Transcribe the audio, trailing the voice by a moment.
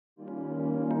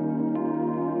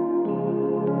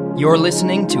You're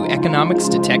listening to Economics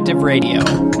Detective Radio.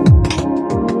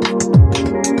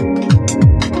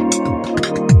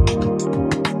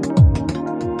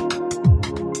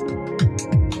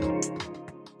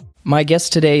 My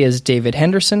guest today is David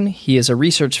Henderson. He is a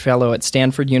research fellow at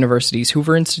Stanford University's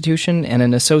Hoover Institution and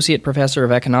an associate professor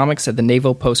of economics at the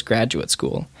Naval Postgraduate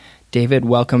School. David,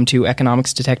 welcome to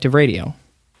Economics Detective Radio.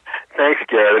 Thanks,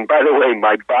 Garrett. And by the way,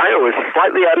 my bio is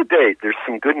slightly out of date. There's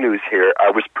some good news here.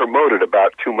 I was promoted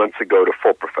about 2 months ago to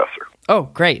full professor. Oh,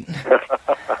 great.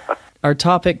 Our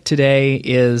topic today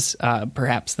is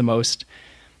perhaps the most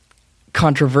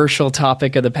controversial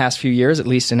topic of the past few years, at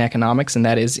least in economics, and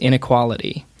that is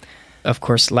inequality. Of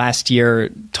course, last year,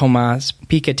 Thomas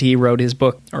Piketty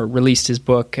released his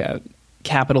book,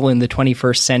 Capital in the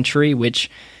 21st Century, which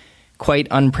quite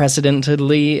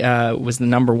unprecedentedly was the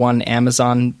number one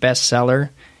Amazon bestseller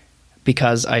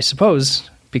because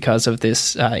of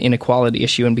this inequality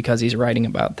issue and because he's writing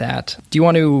about that. Do you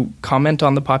want to comment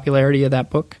on the popularity of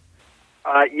that book?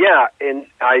 Yeah, and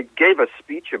I gave a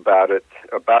speech about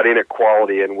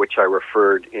inequality, in which I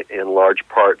referred in large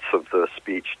parts of the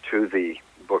speech to the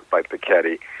book by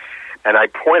Piketty. And I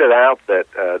pointed out that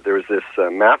there was this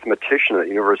mathematician at the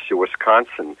University of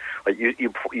Wisconsin.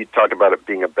 You talked about it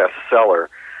being a bestseller.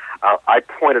 I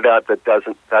pointed out that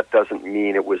doesn't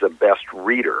mean it was a best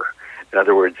reader. In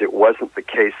other words, it wasn't the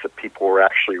case that people were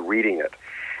actually reading it.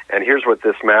 And here's what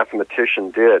this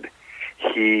mathematician did.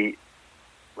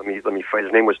 Let me find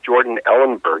his name was Jordan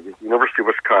Ellenberg, University of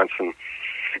Wisconsin,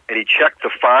 and he checked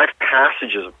the 5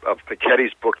 passages of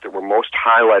Piketty's book that were most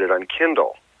highlighted on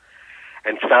Kindle,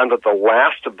 and found that the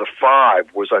last of the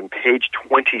 5 was on page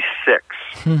 26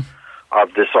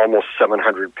 of this almost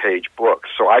 700-page book.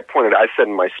 So I said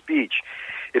in my speech,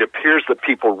 it appears that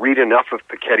people read enough of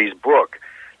Piketty's book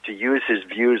to use his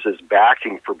views as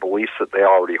backing for beliefs that they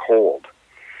already hold.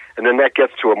 And then that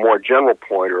gets to a more general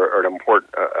point, or a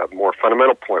more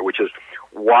fundamental point, which is,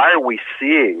 why are we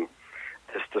seeing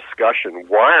this discussion?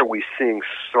 Why are we seeing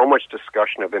so much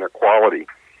discussion of inequality?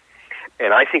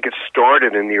 And I think it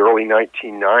started in the early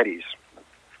 1990s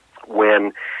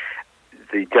when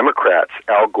the Democrats,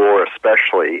 Al Gore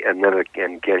especially, and then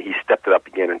again he stepped it up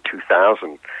again in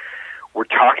 2000, were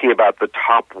talking about the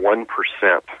top 1%.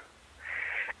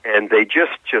 And they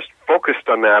just focused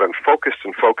on that and focused.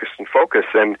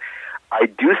 And I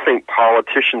do think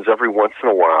politicians every once in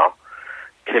a while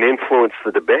can influence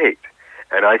the debate.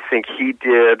 And I think he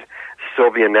did.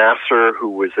 Sylvia Nasar, who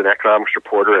was an economics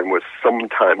reporter and was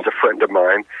sometimes a friend of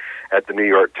mine at the New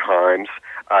York Times,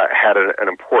 had an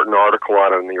important article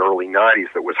on it in the early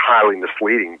 90s that was highly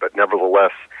misleading, but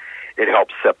nevertheless, it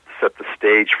helped set the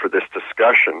stage for this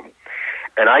discussion.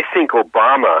 And I think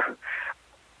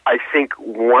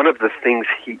one of the things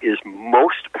he is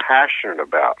most passionate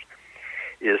about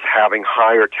is having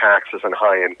higher taxes on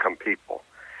high-income people.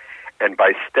 And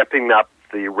by stepping up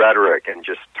the rhetoric and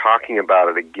just talking about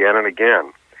it again and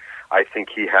again, I think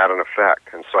he had an effect.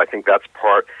 And so I think that's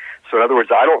part. So in other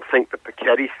words, I don't think the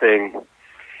Piketty thing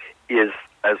is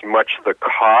as much the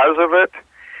cause of it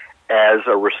as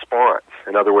a response.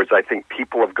 In other words, I think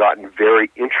people have gotten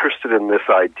very interested in this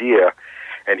idea,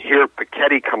 and here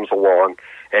Piketty comes along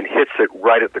and hits it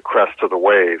right at the crest of the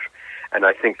wave. And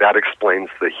I think that explains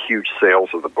the huge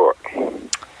sales of the book.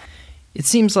 It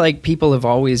seems like people have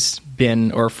always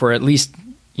been, or for at least,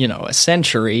 a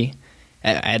century,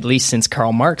 at least since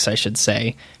Karl Marx, I should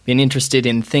say, been interested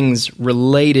in things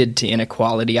related to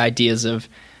inequality, ideas of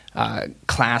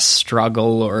class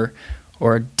struggle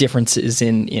or differences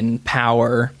in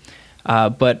power.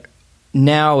 But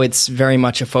now it's very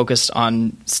much a focus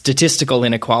on statistical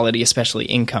inequality, especially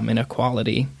income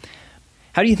inequality.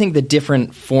 How do you think the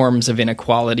different forms of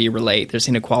inequality relate? There's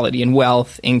inequality in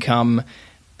wealth, income,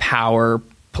 power,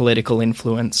 political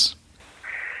influence.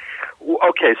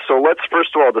 Okay, so let's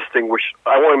first of all distinguish.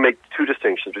 I want to make 2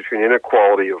 distinctions between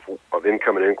inequality of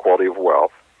income and inequality of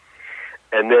wealth,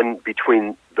 and then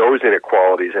between those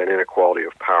inequalities and inequality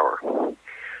of power.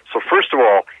 So first of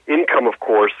all, income, of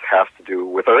course, has to do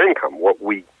with our income, what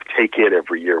we take in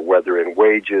every year, whether in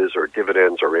wages or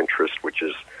dividends or interest, which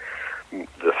is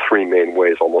the 3 main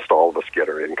ways almost all of us get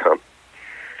our income.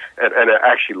 And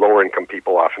actually, lower-income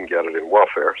people often get it in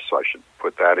welfare, so I should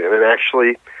put that in. And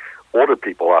actually, older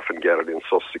people often get it in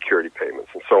Social Security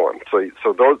payments and so on.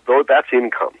 So that's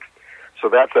income. So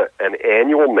that's an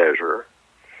annual measure.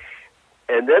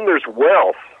 And then there's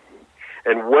wealth.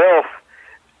 And wealth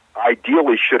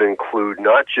ideally should include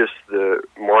not just the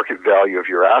market value of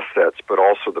your assets, but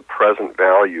also the present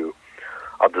value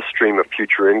of the stream of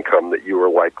future income that you are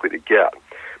likely to get.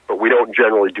 But we don't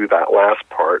generally do that last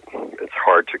part. It's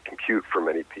hard to compute for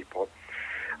many people.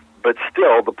 But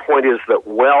still, the point is that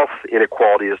wealth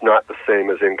inequality is not the same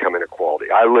as income inequality.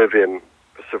 I live in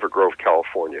Pacific Grove,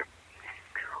 California.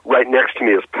 Right next to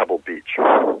me is Pebble Beach.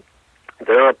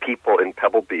 There are people in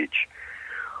Pebble Beach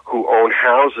who own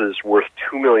houses worth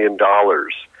 $2 million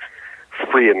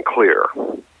free and clear.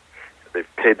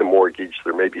 They've paid the mortgage.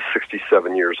 They're maybe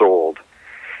 67 years old.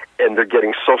 And they're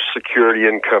getting Social Security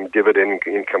income, dividend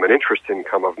income, and interest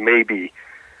income of maybe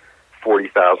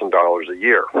 $40,000 a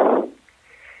year.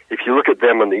 If you look at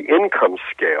them on the income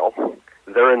scale,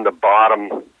 they're in the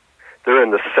bottom, they're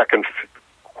in the second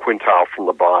quintile from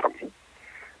the bottom.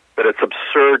 But it's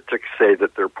absurd to say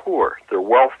that they're poor. They're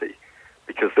wealthy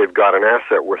because they've got an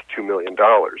asset worth $2 million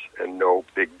and no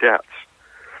big debts.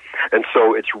 And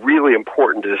so it's really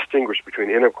important to distinguish between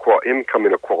income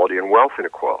inequality and wealth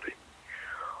inequality.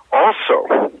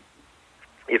 Also,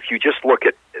 if you just look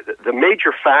at the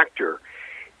major factor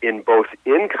in both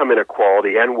income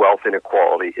inequality and wealth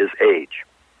inequality is age.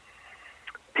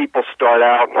 People start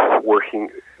out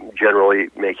working, generally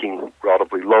making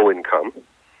relatively low income.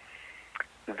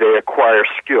 They acquire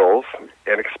skills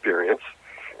and experience,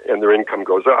 and their income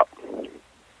goes up.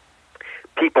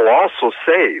 People also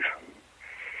save,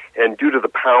 and due to the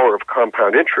power of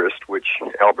compound interest, which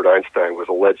Albert Einstein was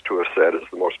alleged to have said is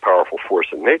the most powerful force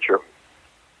in nature,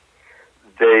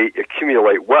 they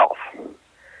accumulate wealth.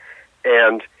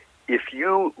 And if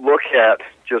you look at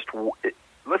just,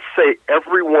 let's say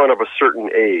everyone of a certain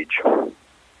age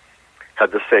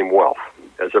had the same wealth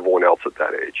as everyone else at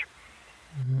that age.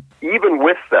 Mm-hmm. Even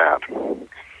with that,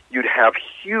 you'd have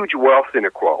huge wealth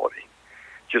inequality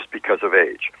just because of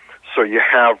age. So you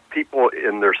have people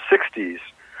in their 60s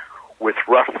with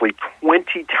roughly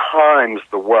 20 times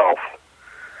the wealth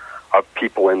of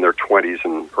people in their 20s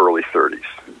and early 30s.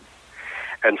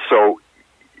 And so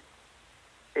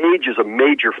age is a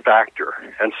major factor.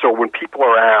 And so when people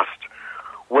are asked,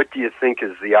 what do you think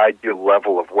is the ideal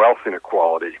level of wealth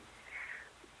inequality,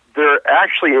 they're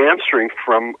actually answering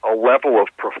from a level of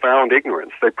profound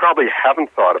ignorance. They probably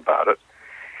haven't thought about it.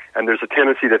 And there's a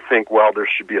tendency to think, well, there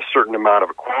should be a certain amount of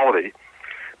equality,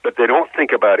 but they don't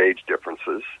think about age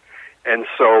differences. And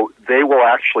so they will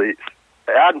actually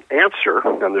answer,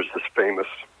 and there's this famous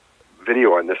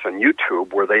video on this on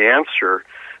YouTube where they answer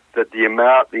that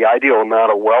the ideal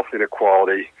amount of wealth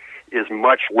inequality is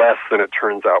much less than it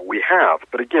turns out we have.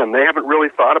 But again, they haven't really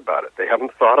thought about it. They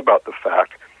haven't thought about the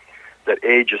fact that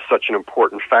age is such an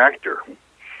important factor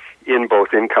in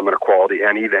both income inequality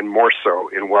and even more so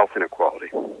in wealth inequality.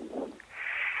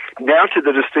 Now to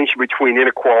the distinction between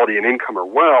inequality in income or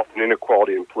wealth and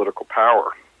inequality in political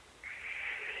power.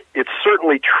 It's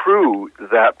certainly true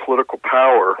that political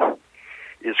power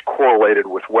is correlated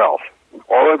with wealth.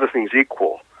 All other things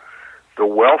equal, the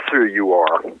wealthier you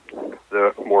are,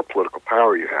 the more political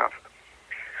power you have.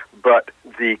 But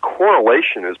the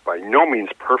correlation is by no means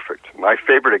perfect. My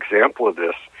favorite example of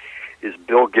this is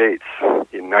Bill Gates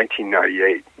in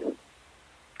 1998.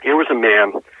 Here was a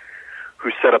man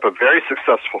who set up a very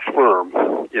successful firm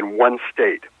in one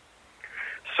state.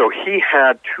 So he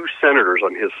had 2 senators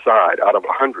on his side out of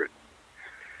 100.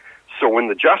 So when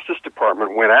the Justice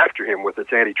Department went after him with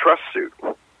its antitrust suit,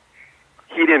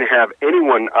 he didn't have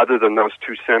anyone other than those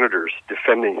 2 senators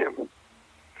defending him.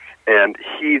 And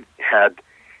he had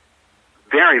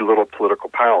very little political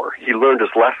power. He learned his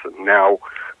lesson. Now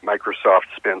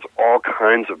Microsoft spends all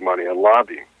kinds of money on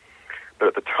lobbying. But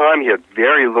at the time, he had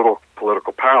very little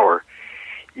political power,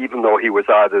 even though he was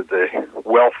either the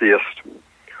wealthiest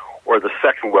or the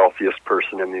second wealthiest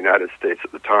person in the United States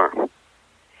at the time.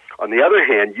 On the other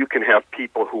hand, you can have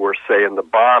people who are, say, in the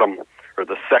bottom or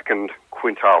the second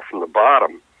quintile from the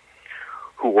bottom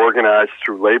who organize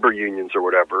through labor unions or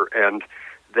whatever, and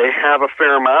they have a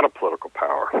fair amount of political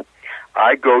power.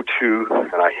 I go to,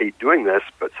 and I hate doing this,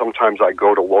 but sometimes I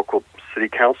go to local city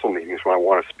council meetings when I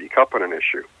want to speak up on an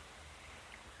issue.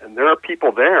 And there are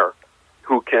people there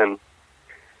who can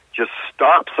just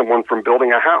stop someone from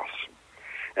building a house.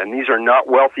 And these are not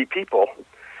wealthy people,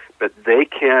 but they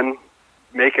can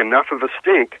make enough of a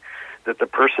stink that the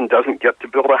person doesn't get to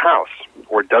build a house,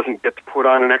 or doesn't get to put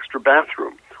on an extra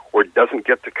bathroom, or doesn't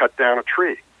get to cut down a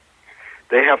tree.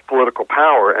 They have political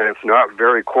power, and it's not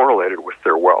very correlated with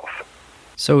their wealth.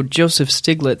 So Joseph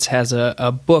Stiglitz has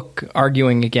a book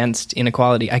arguing against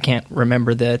inequality. I can't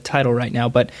remember the title right now,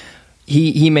 but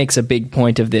he makes a big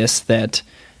point of this, that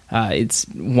it's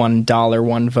 $1,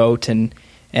 one vote, and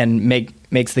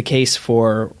makes the case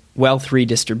for wealth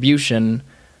redistribution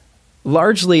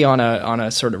largely on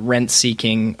a sort of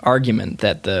rent-seeking argument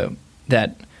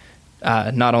that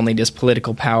not only does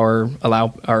political power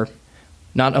allow, or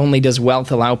not only does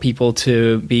wealth allow people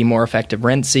to be more effective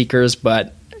rent seekers,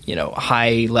 but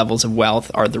high levels of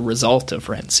wealth are the result of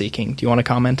rent seeking. Do you want to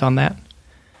comment on that?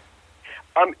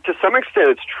 To some extent,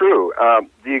 it's true.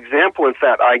 The example, in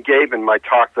fact, I gave in my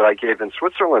talk that I gave in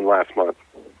Switzerland last month,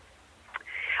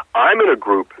 I'm in a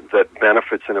group that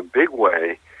benefits in a big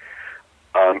way.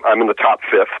 I'm in the top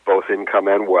fifth, both income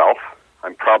and wealth.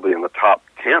 I'm probably in the top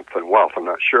 10th in wealth, I'm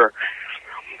not sure,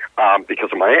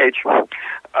 because of my age.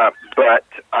 But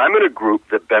I'm in a group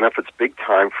that benefits big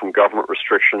time from government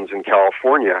restrictions in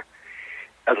California.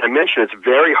 As I mentioned, it's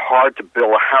very hard to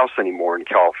build a house anymore in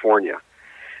California.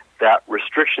 That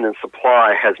restriction in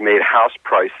supply has made house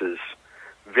prices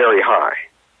very high.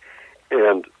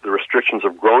 And the restrictions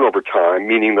have grown over time,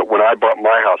 meaning that when I bought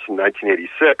my house in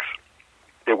 1986,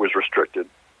 it was restricted.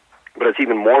 But it's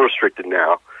even more restricted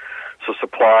now. So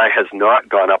supply has not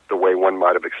gone up the way one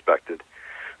might have expected.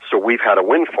 So we've had a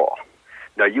windfall.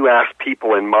 Now, you ask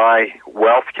people in my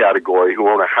wealth category who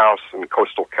own a house in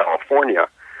coastal California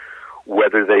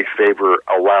whether they favor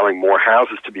allowing more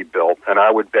houses to be built, and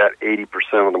I would bet 80%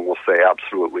 of them will say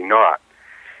absolutely not.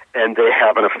 And they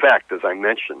have an effect, as I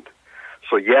mentioned.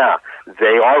 So, yeah,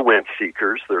 they are rent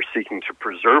seekers. They're seeking to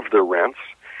preserve their rents,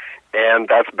 and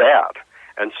that's bad.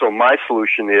 And so my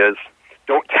solution is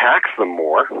don't tax them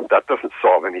more. That doesn't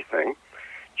solve anything.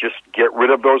 Just get rid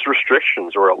of those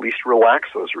restrictions, or at least relax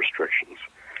those restrictions.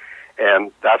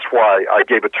 And that's why I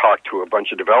gave a talk to a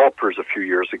bunch of developers a few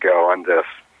years ago on this.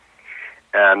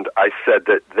 And I said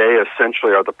that they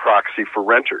essentially are the proxy for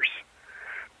renters,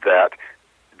 that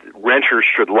renters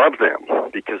should love them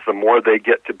because the more they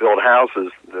get to build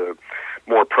houses, the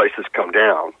more prices come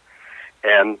down.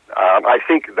 And I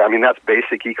think, that's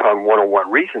basic Econ 101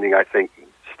 reasoning. I think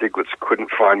Stiglitz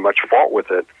couldn't find much fault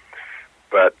with it,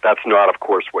 but that's not, of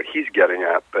course, what he's getting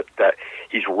at. But that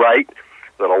he's right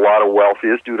that a lot of wealth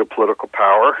is due to political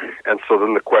power, and so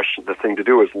then the thing to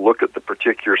do is look at the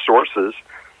particular sources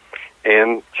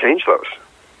and change those.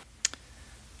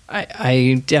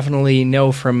 I definitely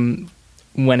know from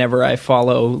whenever I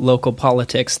follow local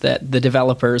politics that the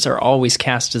developers are always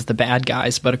cast as the bad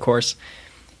guys, but of course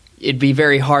it'd be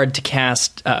very hard to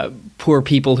cast poor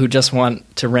people who just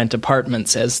want to rent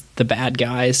apartments as the bad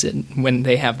guys, and when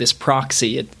they have this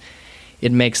proxy,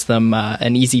 it makes them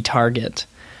an easy target.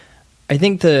 I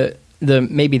think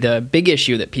maybe the big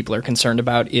issue that people are concerned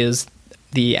about is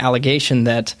the allegation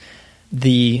that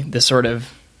the sort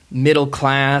of middle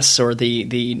class or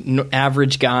the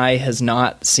average guy has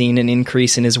not seen an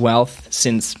increase in his wealth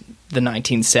since the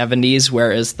 1970s,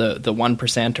 whereas the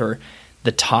 1% or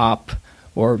the top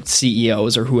or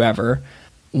CEOs or whoever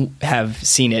have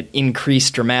seen it increase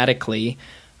dramatically.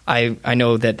 I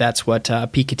know that that's what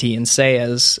Piketty and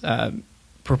Sayers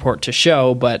purport to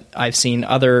show, but I've seen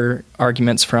other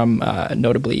arguments from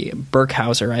notably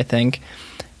Berkhauser, I think,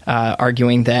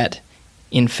 arguing that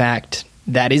in fact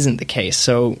that isn't the case.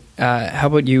 So how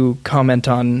about you comment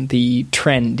on the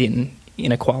trend in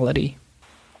inequality?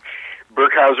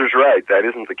 Berkhauser's right. That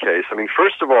isn't the case.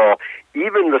 First of all,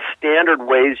 even the standard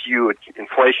ways you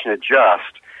inflation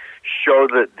adjust show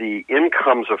that the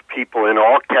incomes of people in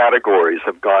all categories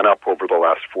have gone up over the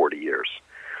last 40 years.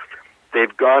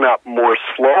 They've gone up more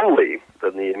slowly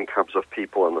than the incomes of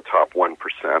people in the top 1%.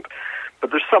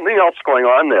 But there's something else going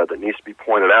on there that needs to be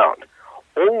pointed out.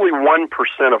 Only 1%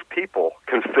 of people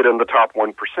can fit in the top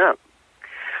 1%.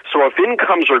 So if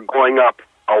incomes are going up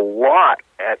a lot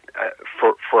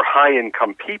for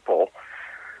high-income people,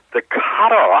 the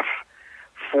cutoff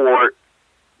for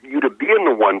you to be in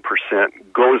the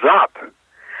 1% goes up.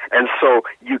 And so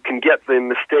you can get the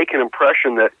mistaken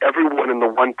impression that everyone in the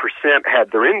 1%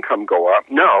 had their income go up.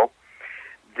 No,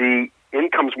 the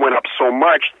incomes went up so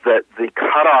much that the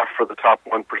cutoff for the top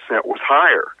 1% was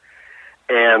higher.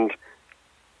 And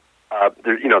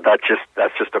that's just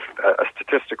a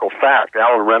statistical fact.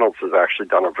 Alan Reynolds has actually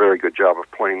done a very good job of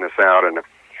pointing this out in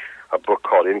a book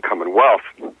called Income and Wealth.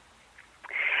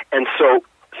 And so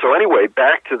anyway,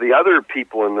 back to the other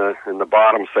people in the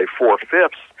bottom, say 4/5,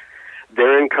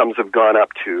 their incomes have gone up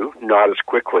too, not as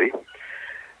quickly.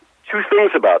 Two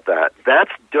things about that.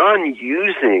 That's done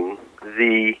using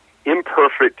the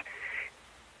imperfect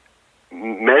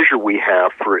measure we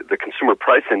have for the Consumer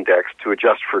Price Index to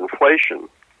adjust for inflation.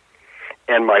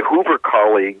 And my Hoover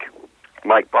colleague,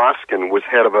 Mike Boskin, was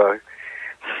head of a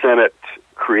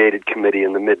Senate-created committee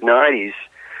in the mid-'90s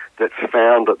that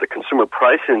found that the Consumer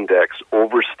Price Index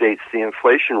overstates the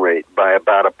inflation rate by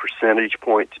about 1 percentage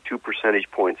point to 2 percentage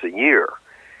points a year.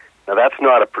 Now, that's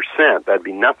not 1%. That'd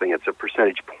be nothing. It's a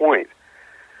percentage point.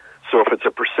 So if it's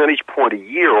 1 percentage point a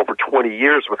year over 20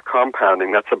 years with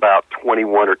compounding, that's about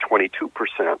 21 or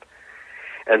 22%.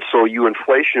 And so you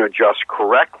inflation adjust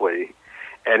correctly,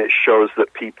 and it shows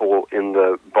that people in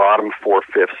the bottom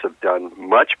 4/5 have done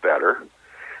much better.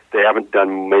 They haven't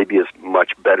done maybe as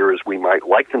much better as we might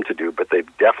like them to do, but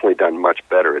they've definitely done much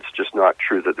better. It's just not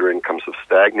true that their incomes have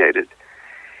stagnated.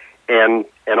 And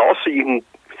also you can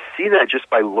see that just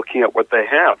by looking at what they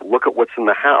have. Look at what's in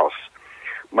the house.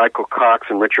 Michael Cox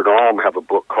and Richard Alm have a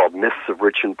book called Myths of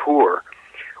Rich and Poor,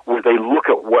 where they look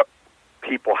at what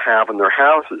people have in their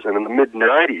houses. And in the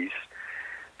mid-'90s,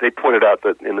 they pointed out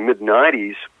that in the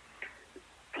mid-'90s,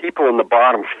 people in the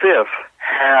bottom fifth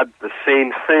had the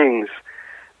same things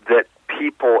that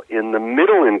people in the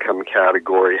middle income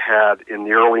category had in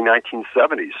the early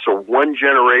 1970s. So one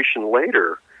generation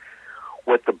later,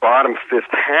 what the bottom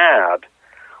fifth had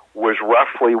was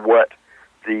roughly what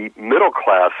the middle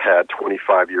class had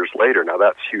 25 years later. Now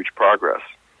that's huge progress.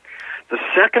 The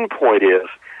second point is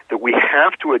that we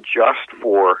have to adjust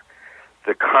for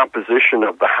the composition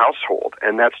of the household,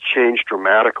 and that's changed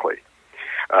dramatically.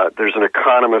 There's an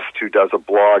economist who does a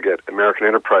blog at American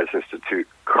Enterprise Institute,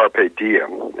 Carpe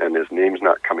Diem, and his name's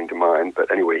not coming to mind,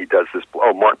 but anyway, he does this,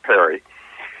 Mark Perry,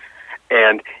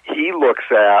 and he looks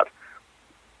at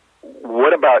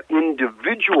what about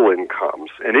individual incomes,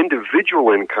 and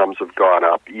individual incomes have gone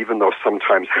up, even though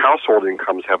sometimes household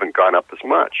incomes haven't gone up as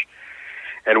much.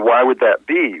 And why would that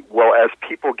be? Well, as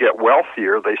people get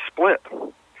wealthier, they split.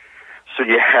 So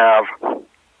you have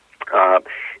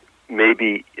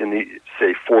maybe in the,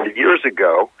 say, 40 years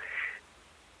ago,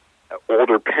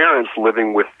 older parents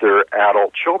living with their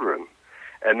adult children.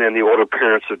 And then the older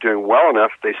parents are doing well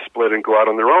enough, they split and go out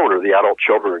on their own, or the adult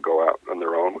children go out on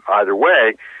their own. Either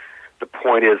way, the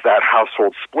point is that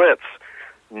household splits.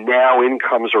 Now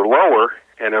incomes are lower,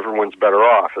 and everyone's better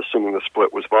off, assuming the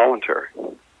split was voluntary.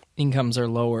 Incomes are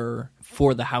lower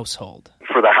for the household.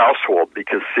 For the household,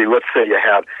 because, see, let's say you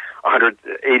had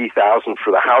 $180,000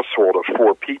 for the household of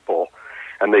four people,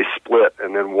 and they split,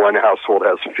 and then one household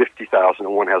has $50,000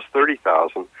 and one has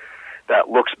 $30,000. That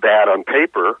looks bad on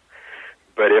paper,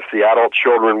 but if the adult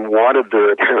children wanted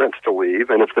their parents to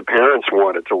leave, and if the parents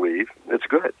wanted to leave, it's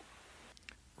good.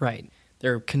 Right.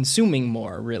 They're consuming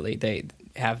more, really. They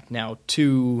have now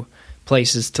two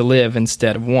places to live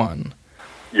instead of one.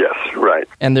 Yes, right.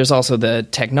 And there's also the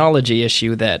technology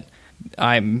issue that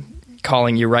I'm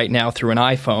calling you right now through an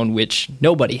iPhone, which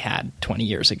nobody had 20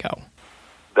 years ago.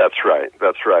 That's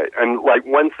right. And like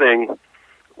one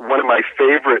of my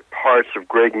favorite parts of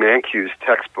Greg Mankiw's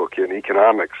textbook in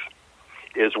economics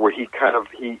is where he kind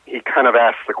of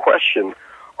asks the question,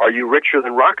 are you richer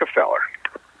than Rockefeller?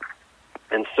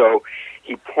 And so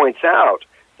he points out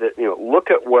that, look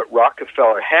at what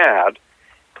Rockefeller had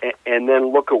and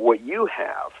then look at what you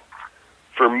have.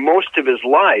 For most of his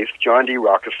life, John D.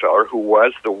 Rockefeller, who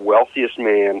was the wealthiest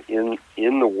man in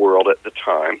the world at the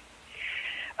time,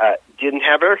 didn't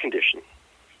have air conditioning.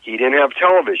 He didn't have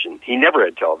television. He never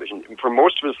had television. For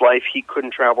most of his life, he couldn't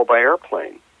travel by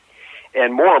airplane.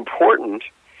 And more important,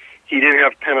 he didn't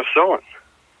have penicillin.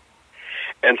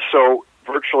 And so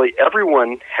virtually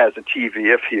everyone has a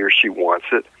TV if he or she wants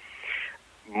it.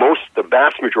 The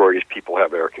vast majority of people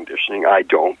have air conditioning. I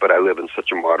don't, but I live in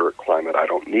such a moderate climate, I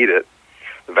don't need it.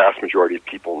 The vast majority of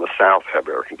people in the South have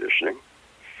air conditioning.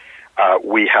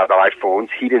 We have iPhones.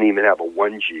 He didn't even have a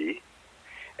 1G.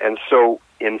 And so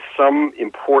in some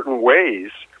important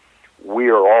ways, we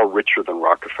are all richer than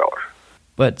Rockefeller.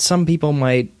 But some people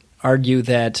might argue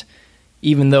that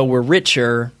even though we're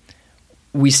richer,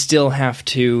 we still have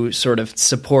to sort of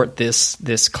support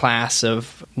this class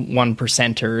of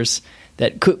 1%ers.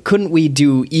 That couldn't we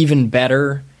do even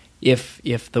better if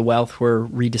the wealth were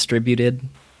redistributed?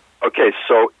 Okay,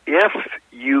 so if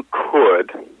you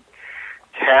could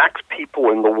tax people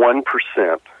in the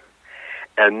 1%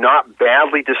 and not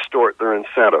badly distort their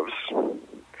incentives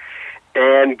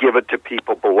and give it to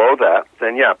people below that,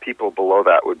 then yeah, people below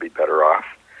that would be better off.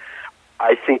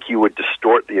 I think you would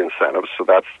distort the incentives, so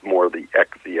that's more the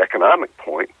economic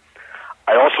point.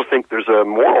 I also think there's a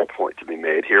moral point to be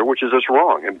made here, which is it's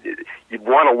wrong. And you'd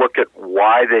want to look at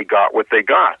why they got what they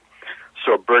got.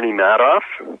 So Bernie Madoff,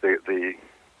 the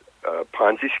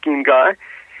Ponzi scheme guy,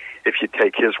 if you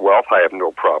take his wealth, I have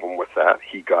no problem with that.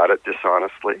 He got it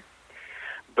dishonestly.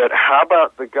 But how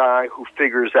about the guy who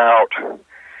figures out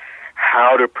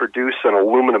how to produce an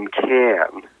aluminum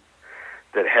can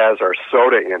that has our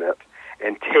soda in it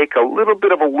and take a little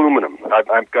bit of aluminum?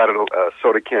 I've got a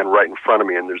soda can right in front of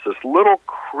me, and there's this little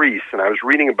crease, and I was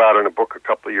reading about it in a book a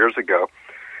couple of years ago.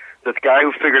 This guy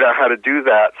who figured out how to do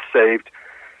that saved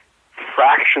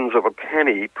fractions of a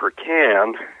penny per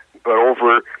can, but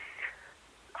over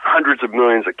hundreds of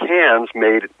millions of cans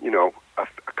made, a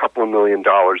couple of $1 million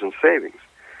in savings.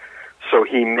 So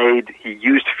he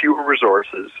used fewer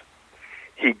resources.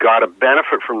 he got a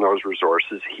benefit from those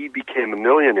resources, he became a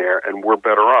millionaire, and we're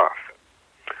better off.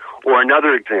 Or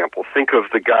another example, think of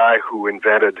the guy who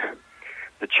invented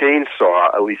the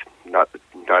chainsaw, at least not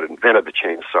invented the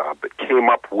chainsaw, but came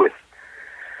up with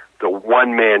the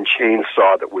one-man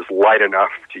chainsaw that was light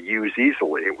enough to use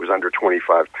easily. It was under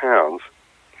 25 pounds,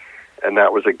 and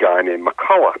that was a guy named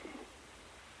McCulloch.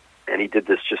 And he did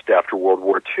this just after World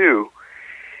War II,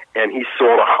 and he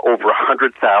sold over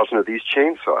 100,000 of these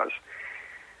chainsaws.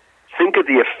 Think of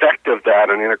the effect of that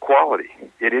on inequality.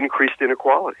 It increased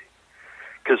inequality,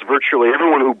 because virtually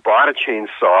everyone who bought a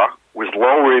chainsaw was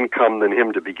lower income than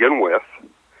him to begin with,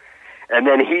 and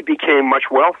then he became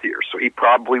much wealthier, so he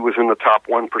probably was in the top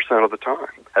 1% of the time,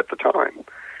 at the time.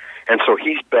 And so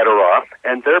he's better off,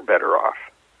 and they're better off.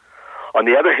 On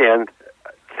the other hand,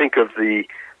 think of the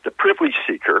privilege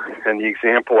seeker, and the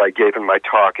example I gave in my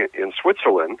talk in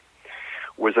Switzerland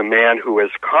was a man who, as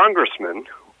congressman,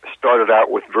 started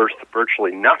out with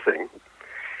virtually nothing,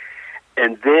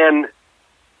 and then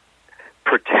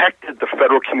protected the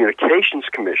Federal Communications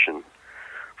Commission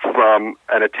from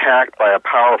an attack by a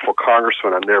powerful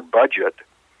congressman on their budget.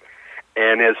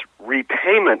 And as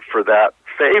repayment for that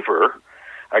favor,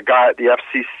 a guy at the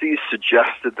FCC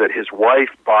suggested that his wife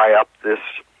buy up this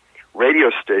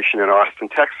radio station in Austin,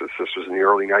 Texas. This was in the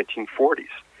early 1940s.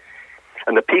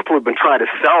 And the people who've been trying to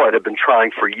sell it have been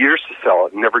trying for years to sell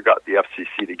it and never got the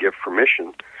FCC to give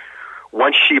permission.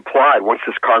 Once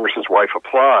this congressman's wife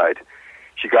applied,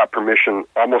 she got permission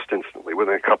almost instantly,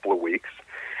 within a couple of weeks.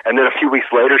 And then a few weeks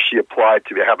later, she applied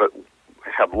to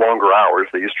have longer hours.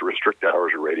 They used to restrict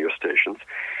hours at radio stations,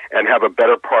 and have a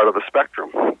better part of the spectrum.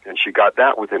 And she got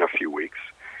that within a few weeks.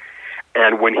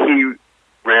 And when he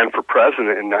ran for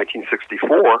president in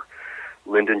 1964,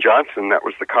 Lyndon Johnson, that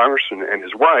was the congressman, and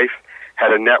his wife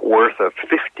had a net worth of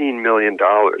 $15 million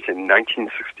in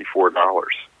 1964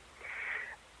 dollars,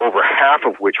 over half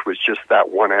of which was just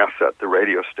that one asset, the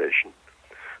radio station.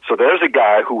 So there's a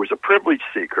guy who was a privilege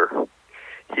seeker.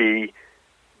 He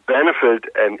benefited,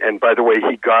 and by the way,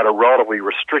 he got a relatively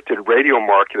restricted radio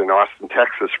market in Austin,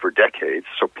 Texas for decades,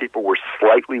 so people were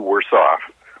slightly worse off,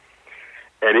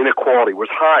 and inequality was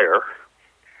higher.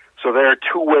 So there are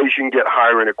two ways you can get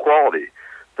higher inequality: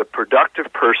 the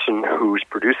productive person who's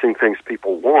producing things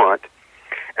people want,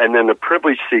 and then the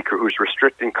privilege seeker who's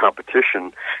restricting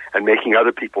competition and making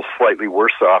other people slightly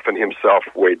worse off and himself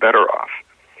way better off.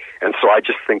 And so I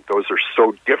just think those are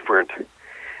so different,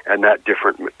 and that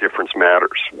difference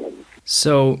matters.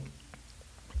 So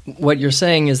what you're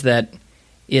saying is that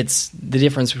it's the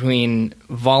difference between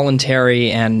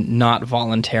voluntary and not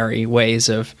voluntary ways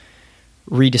of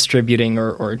redistributing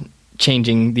or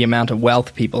changing the amount of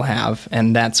wealth people have,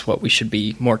 and that's what we should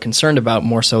be more concerned about,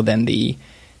 more so than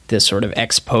this sort of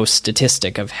ex post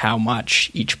statistic of how much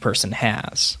each person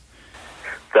has.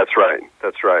 That's right.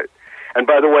 That's right. And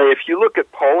by the way, if you look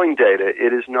at polling data,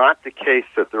 it is not the case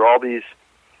that there are all these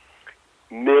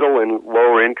middle and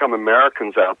lower income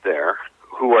Americans out there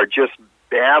who are just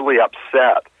badly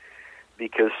upset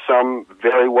because some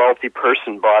very wealthy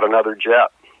person bought another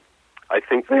jet. I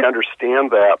think they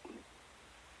understand that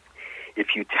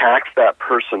if you tax that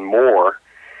person more,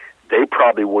 they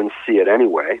probably wouldn't see it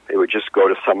anyway. They would just go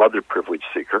to some other privilege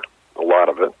seeker, a lot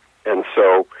of it. And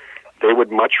so they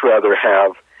would much rather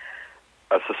have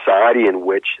a society in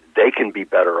which they can be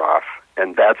better off,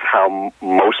 and that's how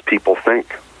most people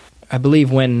think. I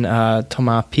believe when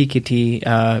Thomas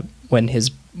Piketty, when his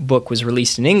book was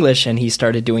released in English and he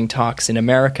started doing talks in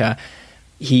America,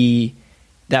 he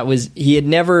had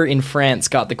never in France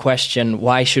got the question,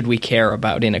 why should we care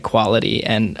about inequality?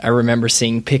 And I remember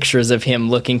seeing pictures of him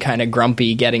looking kind of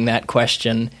grumpy getting that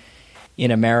question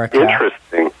in America.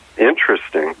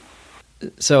 Interesting.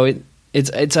 So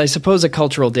it's I suppose a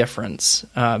cultural difference.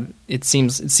 It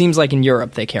seems like in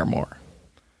Europe they care more.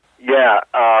 Yeah,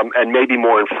 and maybe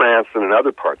more in France than in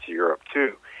other parts of Europe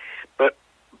too. But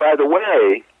by the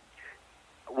way,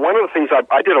 one of the things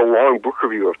I did a long book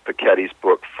review of Piketty's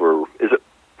book for, is it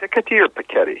Piketty or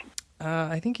Piketty?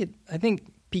 I think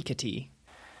Piketty.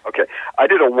 Okay, I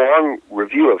did a long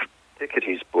review of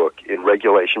Piketty's book in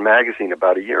Regulation magazine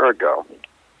about a year ago,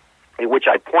 in which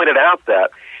I pointed out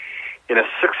that in a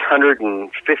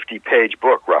 650-page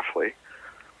book, roughly,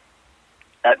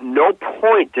 at no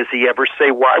point does he ever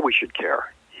say why we should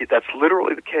care. That's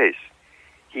literally the case.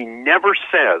 He never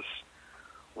says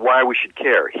why we should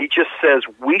care. He just says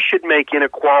we should make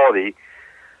inequality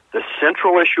the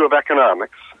central issue of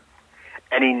economics,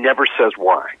 and he never says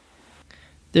why.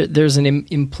 There's an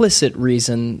implicit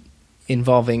reason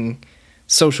involving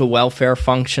social welfare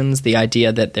functions, the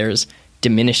idea that there's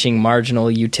diminishing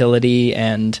marginal utility,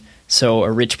 and so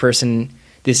a rich person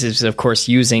this is, of course,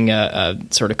 using a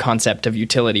sort of concept of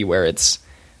utility where it's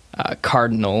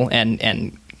cardinal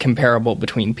and comparable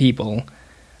between people.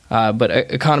 But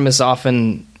economists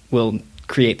often will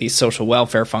create these social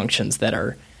welfare functions that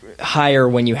are higher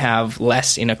when you have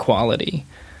less inequality.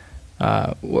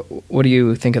 What do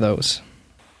you think of those?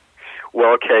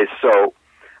 Well, okay, so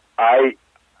I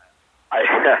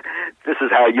this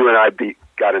is how you and I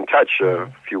got in touch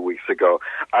a few weeks ago.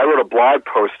 I wrote a blog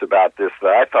post about this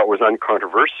that I thought was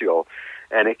uncontroversial,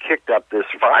 and it kicked up this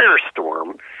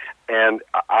firestorm. And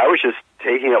I was just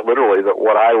taking it literally that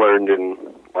what I learned in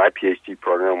my PhD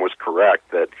program was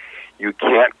correct, that you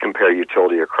can't compare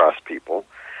utility across people.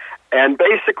 And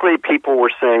basically people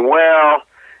were saying, well,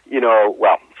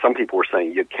 some people were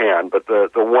saying you can, but the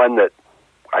one that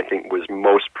I think was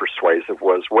most persuasive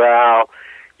was, well,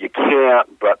 you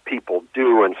can't, but people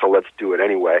do, and so let's do it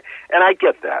anyway. And I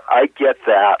get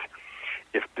that.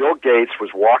 If Bill Gates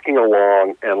was walking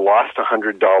along and lost a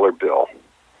 $100 bill,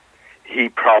 he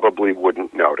probably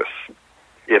wouldn't notice.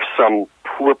 If some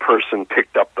poor person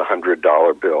picked up the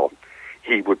 $100 bill,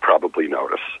 he would probably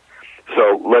notice.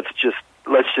 So let's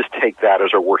just take that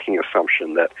as a working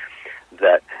assumption that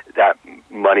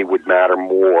money would matter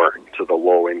more to the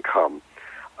low income,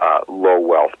 low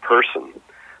wealth person.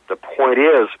 The point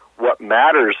is, what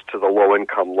matters to the low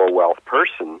income, low wealth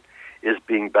person is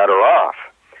being better off.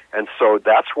 And so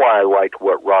that's why I liked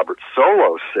what Robert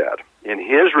Solow said in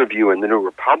his review in the New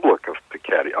Republic of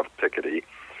Piketty,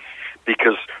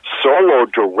 because Solow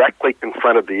directly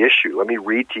confronted the issue. Let me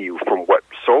read to you from what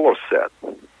Solow said.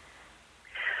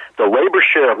 The labor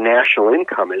share of national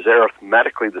income is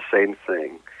arithmetically the same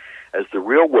thing as the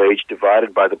real wage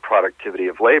divided by the productivity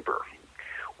of labor.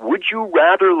 Would you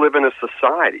rather live in a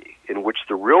society in which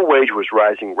the real wage was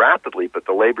rising rapidly but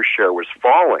the labor share was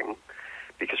falling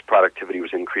because productivity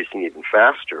was increasing even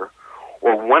faster,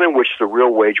 or one in which the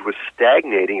real wage was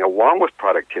stagnating along with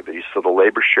productivity so the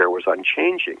labor share was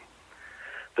unchanging?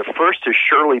 The first is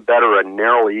surely better on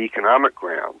narrowly economic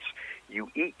grounds. You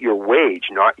eat your wage,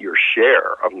 not your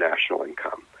share of national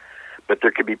income. But there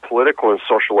could be political and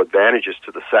social advantages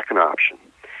to the second option.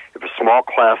 If a small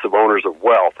class of owners of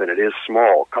wealth, and it is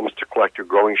small, comes to collect a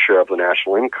growing share of the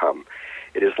national income,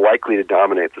 it is likely to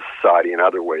dominate the society in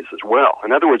other ways as well.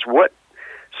 In other words, what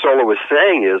Solow is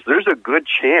saying is there's a good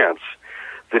chance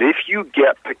that if you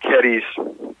get Piketty's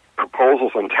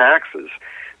proposals on taxes,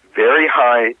 very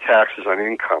high taxes on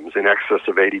incomes in excess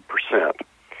of 80%,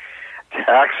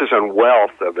 taxes on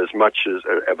wealth of as much as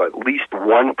of at least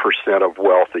 1% of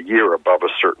wealth a year above a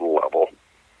certain level,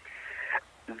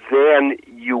 then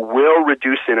you will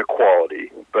reduce inequality.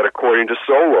 But according to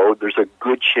Solow, there's a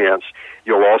good chance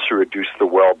you'll also reduce the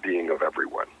well-being of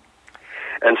everyone.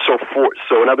 And so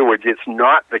in other words, it's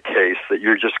not the case that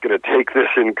you're just going to take this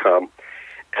income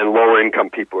and lower income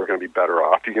people are going to be better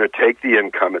off. You're going to take the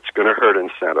income, it's going to hurt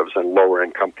incentives, and lower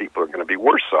income people are going to be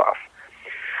worse off.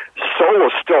 Solow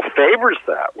still favors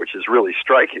that, which is really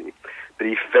striking, but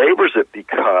he favors it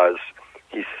because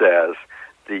he says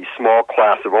the small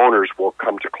class of owners will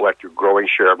come to collect a growing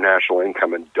share of national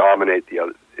income and dominate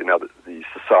the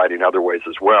society in other ways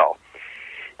as well.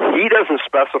 He doesn't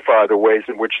specify the ways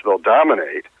in which they'll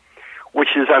dominate,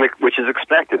 which is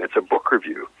expected. It's a book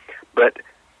review, but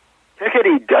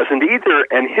Piketty doesn't either,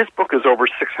 and his book is over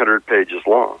 600 pages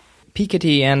long.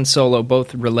 Piketty and Solow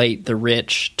both relate the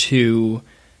rich to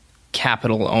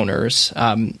capital owners.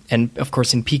 And of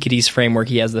course, in Piketty's framework,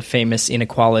 he has the famous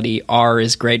inequality, R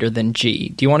is greater than G.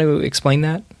 Do you want to explain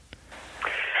that?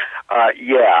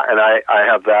 Yeah, and I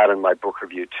have that in my book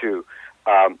review too.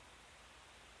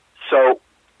 So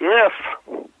if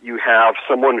you have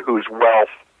someone whose wealth,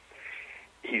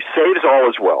 he saves all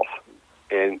his wealth,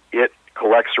 and it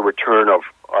collects a return of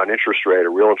an interest rate, a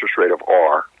real interest rate of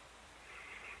R,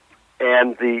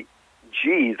 and the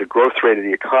G, the growth rate of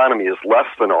the economy, is less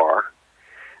than R,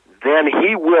 then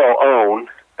he will own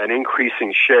an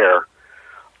increasing share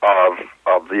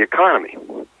of the economy,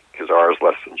 because R is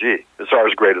less than G. R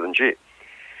is greater than G.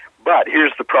 But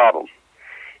here's the problem.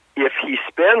 If he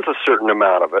spends a certain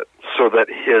amount of it so that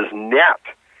his net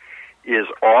is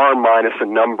R minus a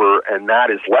number, and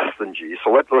that is less than G.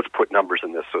 So let's put numbers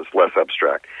in this so it's less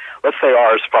abstract. Let's say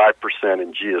R is 5%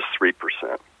 and G is 3%.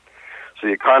 So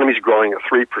the economy is growing at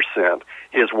 3%.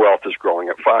 His wealth is growing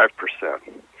at 5%.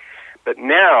 But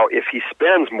now, if he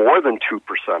spends more than 2%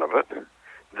 of it,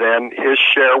 then his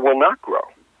share will not grow.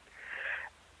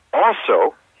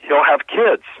 Also, he'll have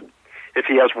kids. If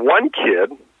he has one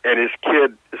kid, and his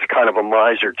kid is kind of a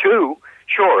miser too,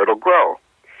 sure, it'll grow.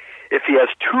 If he has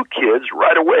two kids,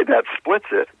 right away that splits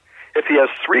it. If he has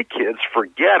three kids,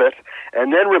 forget it.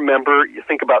 And then remember, you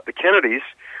think about the Kennedys,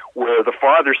 where the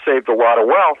father saved a lot of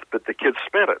wealth, but the kids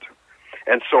spent it.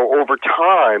 And so over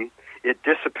time, it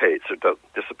dissipates.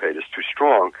 Dissipate is too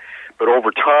strong, but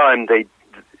over time,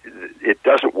 it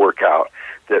doesn't work out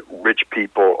that rich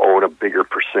people own a bigger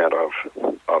percent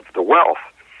of the wealth.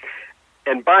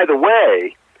 And by the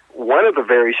way, one of the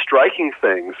very striking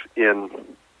things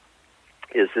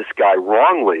is this guy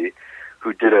Wrongley,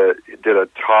 who did a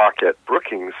talk at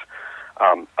Brookings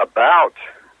about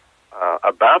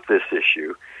this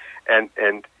issue, and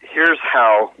here's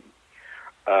how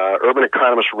urban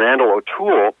economist Randall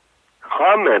O'Toole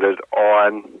commented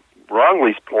on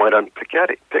Wrongley's point on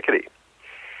Piketty.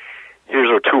 Here's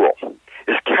O'Toole.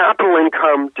 Is capital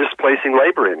income displacing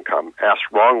labor income?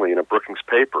 Asked Wrongley in a Brookings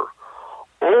paper.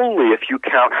 Only if you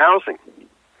count housing.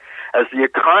 As The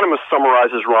Economist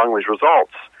summarizes Wrongley's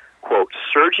results, quote,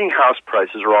 surging house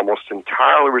prices are almost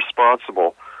entirely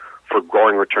responsible for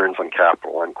growing returns on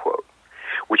capital, unquote,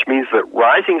 which means that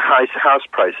rising house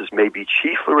prices may be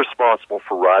chiefly responsible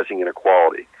for rising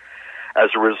inequality.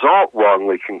 As a result,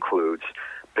 Wrongley concludes,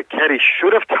 Piketty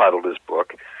should have titled his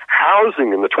book,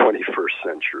 Housing in the 21st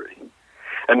Century.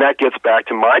 And that gets back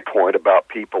to my point about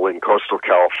people in coastal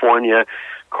California,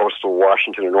 coastal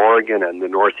Washington and Oregon, and the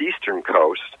northeastern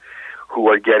coast who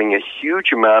are getting a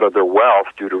huge amount of their wealth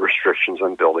due to restrictions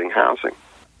on building housing.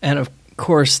 And of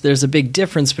course, there's a big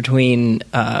difference between,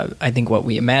 I think, what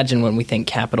we imagine when we think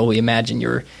capital. We imagine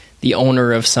you're the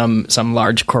owner of some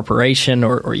large corporation,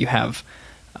 or you have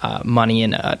money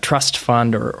in a trust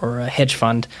fund or a hedge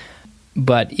fund.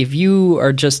 But if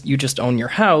you just own your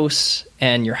house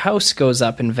and your house goes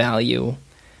up in value,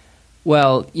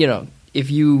 well,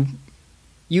 if you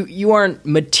aren't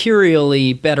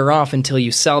materially better off until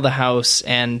you sell the house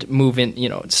and move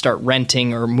in, start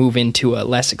renting or move into a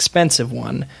less expensive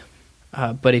one.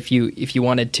 But if you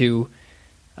wanted to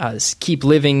keep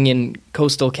living in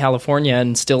coastal California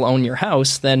and still own your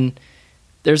house, then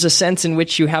there's a sense in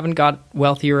which you haven't got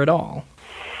wealthier at all.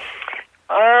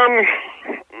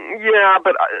 Yeah,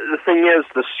 but the thing is,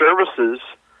 the services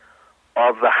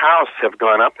of the house have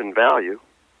gone up in value.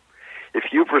 If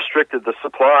you've restricted the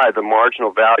supply, the marginal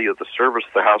value of the service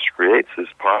the house creates is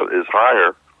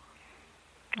higher.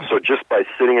 So just by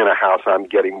sitting in a house, I'm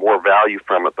getting more value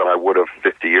from it than I would have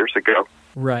 50 years ago.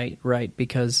 Right,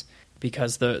 because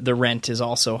the rent is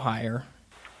also higher.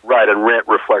 Right, and rent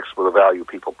reflects the value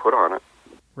people put on it.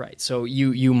 Right, so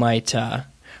you might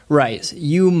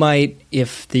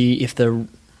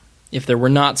if there were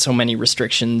not so many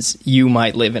restrictions, you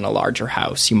might live in a larger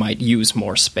house. You might use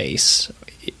more space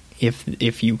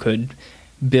if you could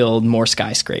build more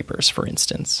skyscrapers, for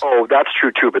instance. Oh, that's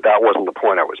true too, but that wasn't the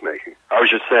point I was making. I was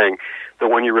just saying that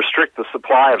when you restrict the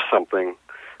supply of something,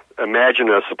 imagine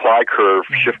a supply curve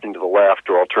shifting to the left,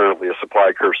 or alternatively a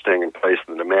supply curve staying in place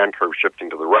and the demand curve shifting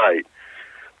to the right.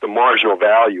 The marginal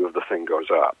value of the thing goes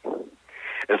up.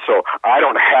 And so I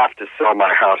don't have to sell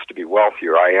my house to be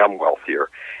wealthier. I am wealthier,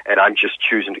 and I'm just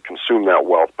choosing to consume that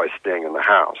wealth by staying in the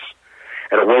house.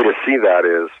 And a way to see that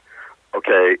is,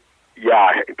 okay,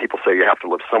 yeah, people say you have to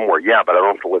live somewhere. Yeah, but I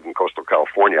don't have to live in coastal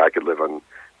California. I could live in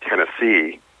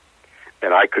Tennessee,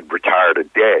 and I could retire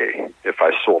today if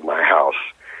I sold my house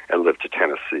and lived in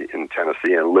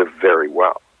Tennessee and live very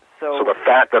well. So the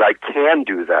fact that I can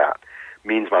do that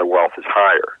means my wealth is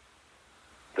higher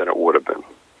than it would have been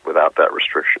without that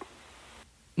restriction.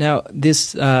 Now,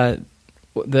 the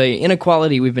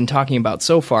inequality we've been talking about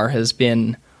so far has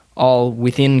been all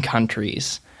within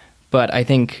countries, but I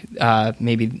think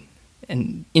maybe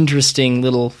an interesting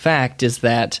little fact is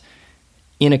that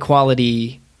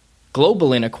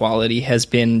global inequality has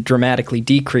been dramatically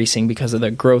decreasing because of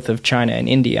the growth of China and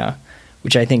India,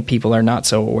 which I think people are not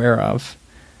so aware of.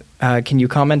 Can you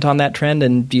comment on that trend,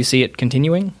 and do you see it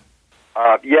continuing?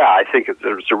 Yeah, I think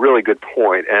it's a really good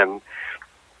point. And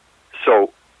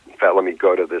so, in fact, let me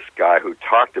go to this guy who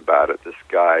talked about it, this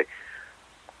guy,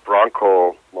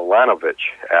 Branko Milanovic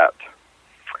at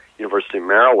University of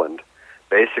Maryland,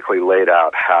 basically laid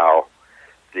out how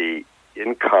the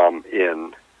income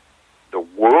in the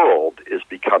world is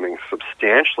becoming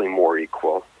substantially more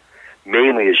equal,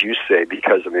 mainly, as you say,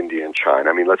 because of India and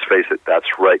China. I mean, let's face it,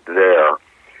 that's right there.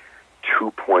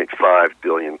 2.5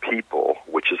 billion people,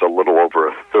 which is a little over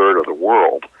a third of the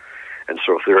world. And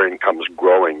so if their income is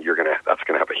growing, that's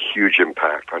going to have a huge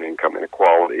impact on income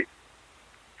inequality.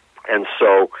 And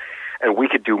we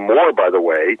could do more, by the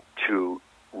way, to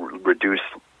reduce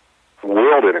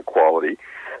world inequality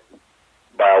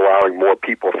by allowing more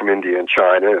people from India and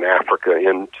China and Africa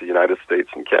into the United States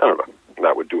and Canada. And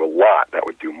that would do a lot. That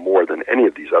would do more than any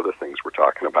of these other things we're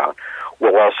talking about,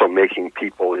 while also making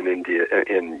people in India,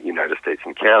 in the United States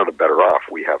and Canada better off.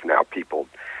 We have now people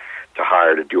to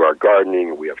hire to do our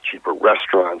gardening. We have cheaper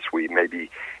restaurants. We maybe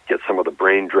get some of the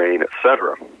brain drain,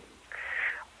 etc.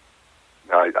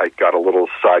 I got a little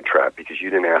sidetracked because you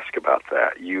didn't ask about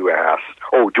that. You asked,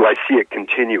 do I see it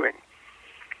continuing?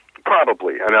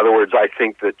 Probably. In other words, I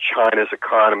think that China's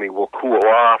economy will cool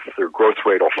off, their growth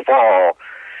rate will fall,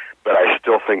 but I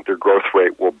still think their growth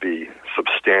rate will be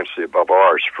substantially above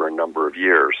ours for a number of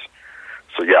years.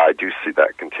 So yeah, I do see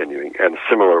that continuing, and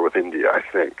similar with India, I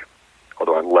think.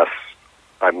 Although I'm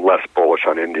less bullish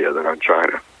on India than on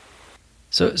China.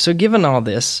 So given all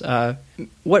this,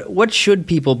 what should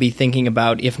people be thinking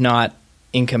about if not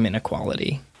income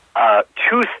inequality?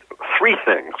 Three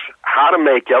things. How to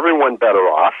make everyone better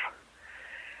off.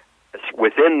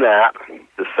 Within that,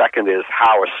 the second is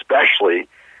how especially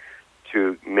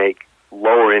to make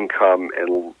lower income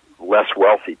and less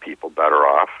wealthy people better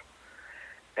off.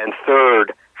 And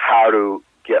third, how to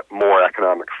get more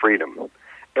economic freedom.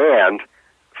 And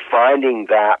finding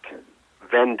that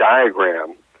Venn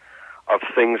diagram of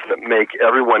things that make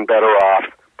everyone better off,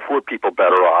 poor people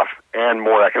better off, and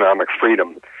more economic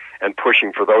freedom, and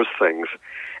pushing for those things.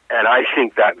 And I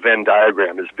think that Venn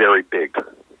diagram is very big.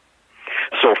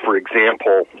 So, for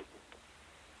example,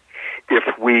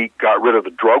 if we got rid of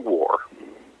the drug war,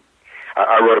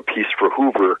 I wrote a piece for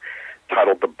Hoover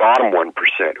titled The Bottom 1%,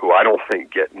 who I don't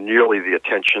think get nearly the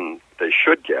attention they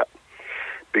should get.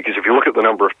 Because if you look at the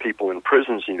number of people in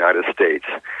prisons in the United States,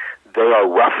 they are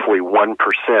roughly 1%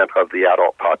 of the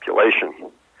adult population.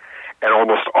 And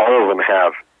almost all of them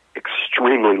have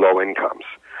extremely low incomes.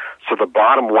 So the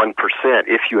bottom 1%,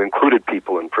 if you included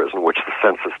people in prison, which the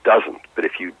census doesn't, but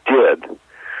if you did,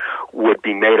 would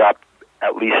be made up,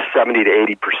 at least 70 to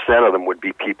 80% of them would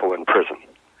be people in prison.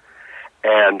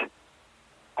 And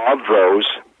of those,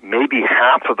 maybe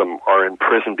half of them are in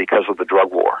prison because of the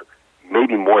drug war,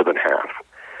 maybe more than half.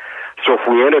 So if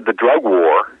we ended the drug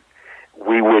war,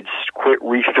 we would quit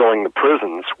refilling the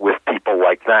prisons with people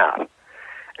like that.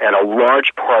 And a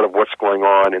large part of what's going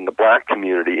on in the black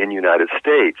community in the United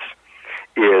States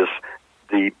is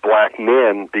the black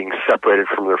men being separated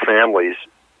from their families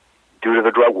due to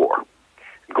the drug war,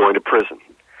 going to prison.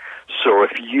 So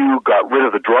if you got rid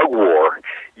of the drug war,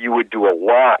 you would do a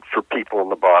lot for people in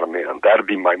the bottom end. That would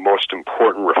be my most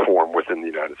important reform within the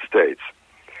United States.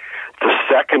 The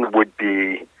second would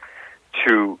be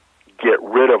to get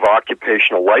rid of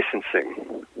occupational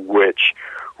licensing, which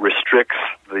restricts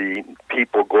the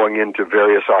people going into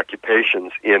various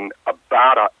occupations in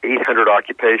about 800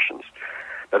 occupations.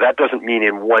 Now, that doesn't mean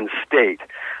in one state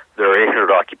there are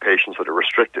 800 occupations that are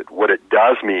restricted. What it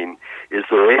does mean is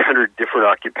there are 800 different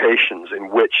occupations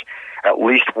in which at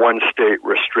least one state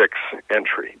restricts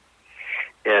entry.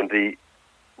 And the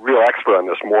real expert on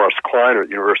this, Morris Kleiner at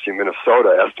the University of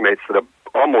Minnesota, estimates that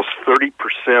almost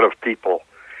 30% of people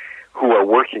who are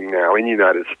working now in the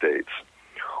United States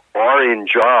are in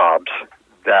jobs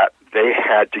that they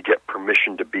had to get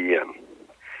permission to be in.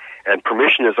 And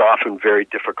permission is often very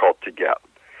difficult to get.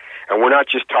 And we're not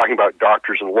just talking about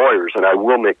doctors and lawyers, and I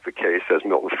will make the case, as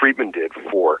Milton Friedman did,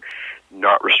 for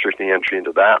not restricting entry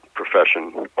into that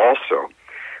profession also.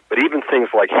 But even things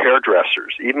like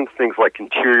hairdressers, even things like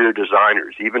interior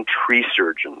designers, even tree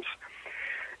surgeons,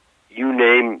 you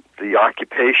name the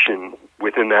occupation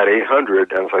within that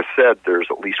 800, and as I said, there's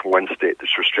at least one state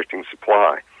that's restricting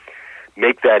supply.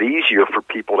 Make that easier for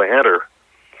people to enter,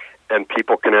 and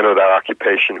people can enter that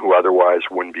occupation who otherwise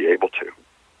wouldn't be able to.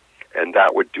 And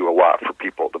that would do a lot for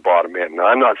people at the bottom end. Now,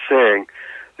 I'm not saying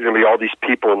there are going to be all these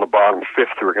people in the bottom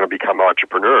fifth who are going to become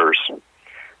entrepreneurs.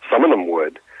 Some of them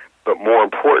would, but more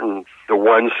important, the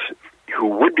ones who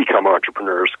would become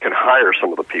entrepreneurs can hire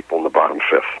some of the people in the bottom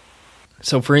fifth.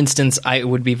 So, for instance, it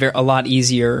would be a lot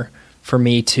easier for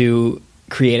me to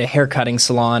create a haircutting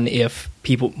salon if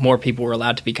more people were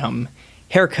allowed to become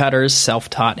haircutters,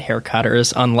 self-taught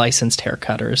haircutters, unlicensed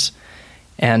haircutters.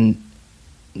 And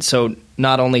so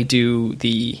not only do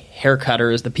the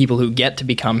haircutters, the people who get to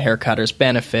become haircutters,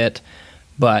 benefit,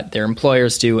 but their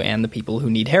employers do, and the people who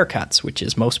need haircuts, which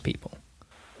is most people.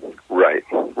 Right.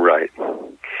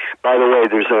 By the way,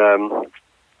 there's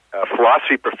a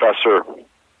philosophy professor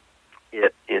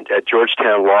at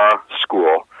Georgetown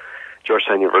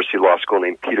University Law School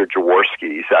named Peter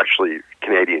Jaworski. He's actually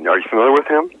Canadian. Are you familiar with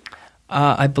him?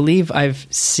 I believe I've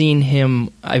seen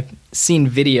him. I've seen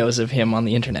videos of him on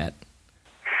the internet.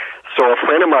 So a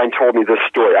friend of mine told me this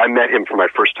story. I met him for my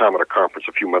first time at a conference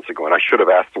a few months ago, and I should have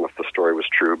asked him if the story was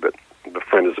true, but the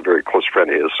friend is a very close friend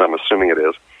of his, so I'm assuming it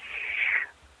is.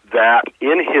 That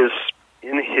in his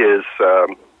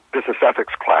business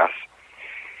ethics class,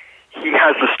 he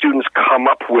has the students come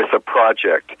up with a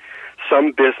project,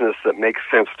 some business that makes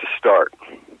sense to start.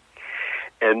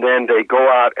 and then they go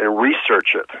out and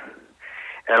research it.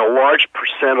 And a large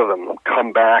percent of them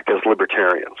come back as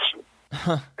libertarians.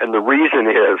 And the reason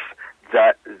is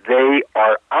that they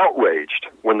are outraged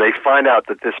when they find out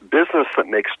that this business that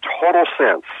makes total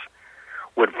sense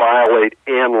would violate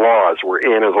N laws, where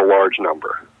N is a large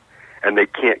number, and they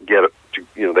can't get it.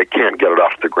 They can't get it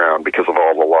off the ground because of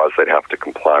all the laws they'd have to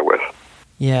comply with.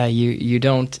 Yeah, you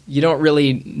don't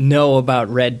really know about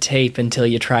red tape until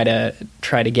you try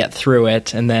to get through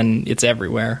it, and then it's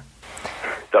everywhere.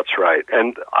 That's right,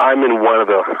 and I'm one of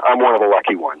the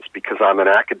lucky ones because I'm an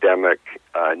academic.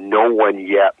 No one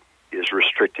yet is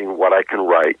restricting what I can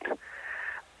write.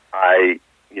 I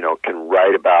can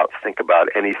think about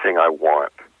anything I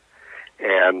want,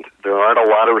 and there aren't a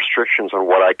lot of restrictions on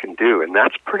what I can do, and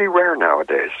that's pretty rare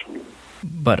nowadays.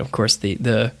 But of course,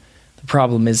 the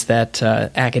problem is that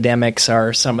academics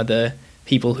are some of the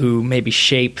people who maybe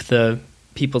shape the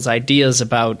people's ideas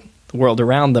about the world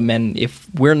around them, and if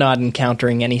we're not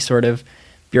encountering any sort of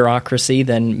bureaucracy,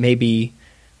 then maybe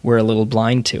we're a little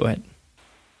blind to it.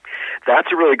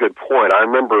 That's a really good point. I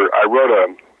remember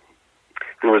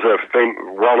there was a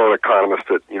well-known economist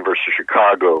at University of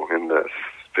Chicago in the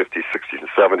 50s, 60s, and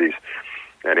 70s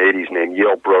and 80s named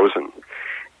Yale Brosen,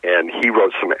 and he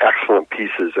wrote some excellent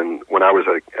pieces. And when I was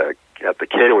at the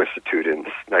Cato Institute in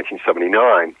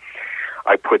 1979,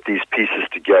 I put these pieces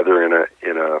together in a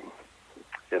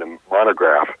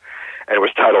monograph, and it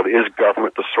was titled, "Is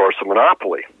Government the Source of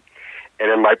Monopoly?"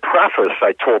 And in my preface,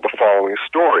 I told the following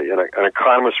story. And an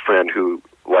economist friend who,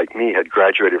 like me, had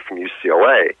graduated from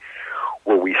UCLA,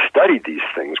 where we studied these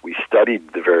things. We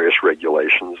studied the various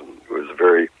regulations, and it was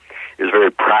very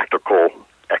practical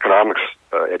economics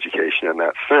education in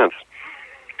that sense.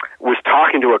 Was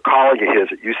talking to a colleague of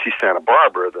his at UC Santa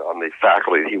Barbara on the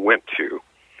faculty that he went to,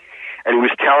 and he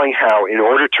was telling how in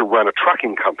order to run a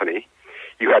trucking company,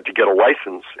 you had to get a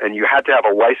license, and you had to have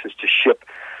a license to ship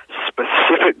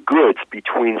specific goods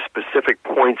between specific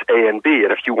points A and B.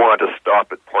 And if you wanted to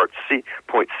stop at point C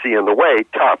on the way,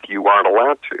 tough, you aren't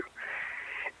allowed to.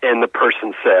 And the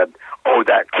person said, "Oh,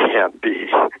 that can't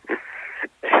be."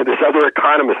 And this other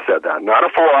economist said that, not a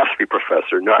philosophy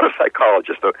professor, not a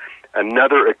psychologist,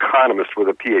 another economist with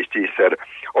a PhD said,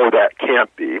 "Oh, that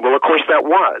can't be." Well, of course that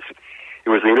was. It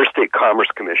was the Interstate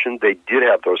Commerce Commission. They did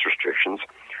have those restrictions.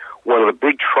 One of the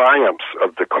big triumphs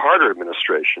of the Carter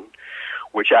administration,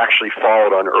 which actually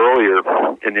followed on earlier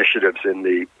initiatives in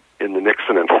the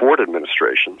Nixon and Ford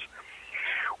administrations,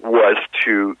 was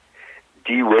to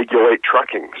deregulate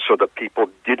trucking so that people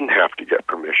didn't have to get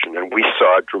permission. And we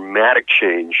saw a dramatic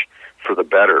change for the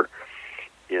better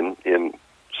in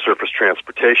surface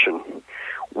transportation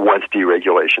once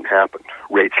deregulation happened.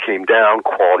 Rates came down,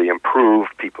 quality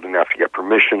improved, people didn't have to get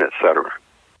permission, etc.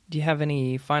 Do you have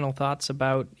any final thoughts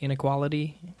about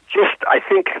inequality? I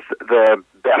think the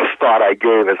best thought I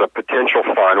gave as a potential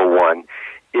final one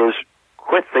is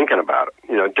quit thinking about it.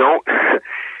 Don't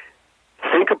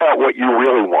think about what you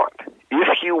really want.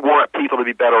 If you want people to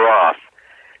be better off,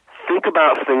 think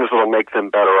about things that will make them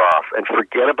better off, and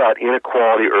forget about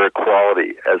inequality or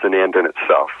equality as an end in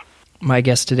itself. My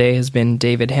guest today has been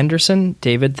David Henderson.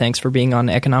 David, thanks for being on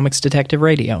Economics Detective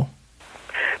Radio.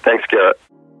 Thanks, Garrett.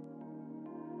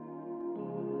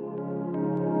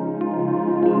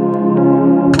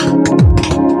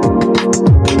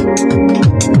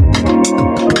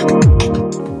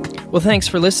 Well, thanks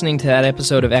for listening to that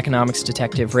episode of Economics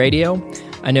Detective Radio.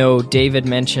 I know David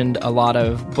mentioned a lot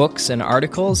of books and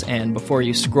articles, and before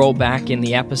you scroll back in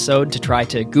the episode to try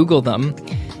to Google them,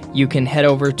 you can head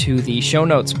over to the show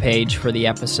notes page for the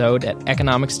episode at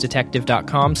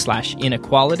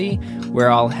economicsdetective.com/inequality, where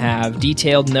I'll have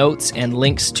detailed notes and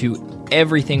links to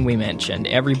everything we mentioned,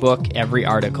 every book, every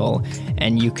article,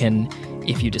 and you can,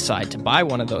 if you decide to buy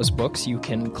one of those books, you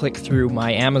can click through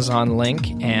my Amazon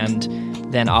link, and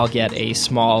then I'll get a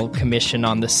small commission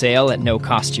on the sale at no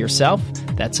cost to yourself.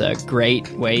 That's a great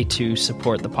way to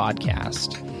support the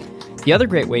podcast. The other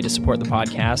great way to support the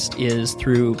podcast is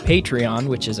through Patreon,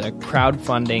 which is a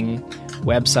crowdfunding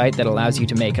website that allows you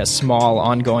to make a small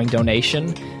ongoing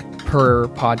donation per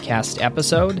podcast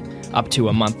episode, up to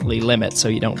a monthly limit so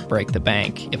you don't break the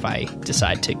bank if I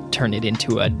decide to turn it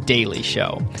into a daily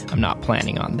show. I'm not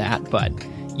planning on that, but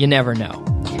you never know.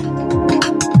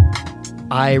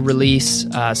 I release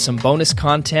some bonus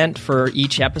content for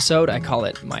each episode. I call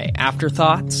it my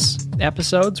Afterthoughts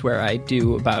episodes, where I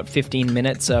do about 15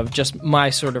 minutes of just my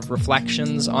sort of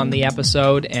reflections on the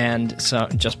episode and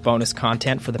just bonus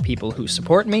content for the people who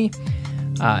support me.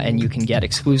 And you can get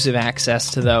exclusive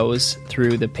access to those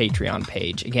through the Patreon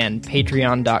page. Again,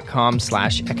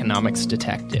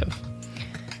 patreon.com/economicsdetective.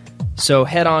 So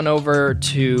head on over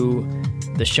to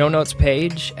the show notes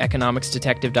page,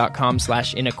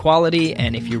 economicsdetective.com/inequality.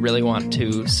 And if you really want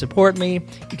to support me,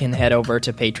 you can head over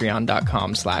to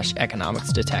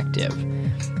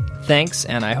patreon.com/economicsdetective. Thanks,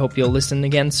 and I hope you'll listen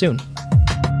again soon.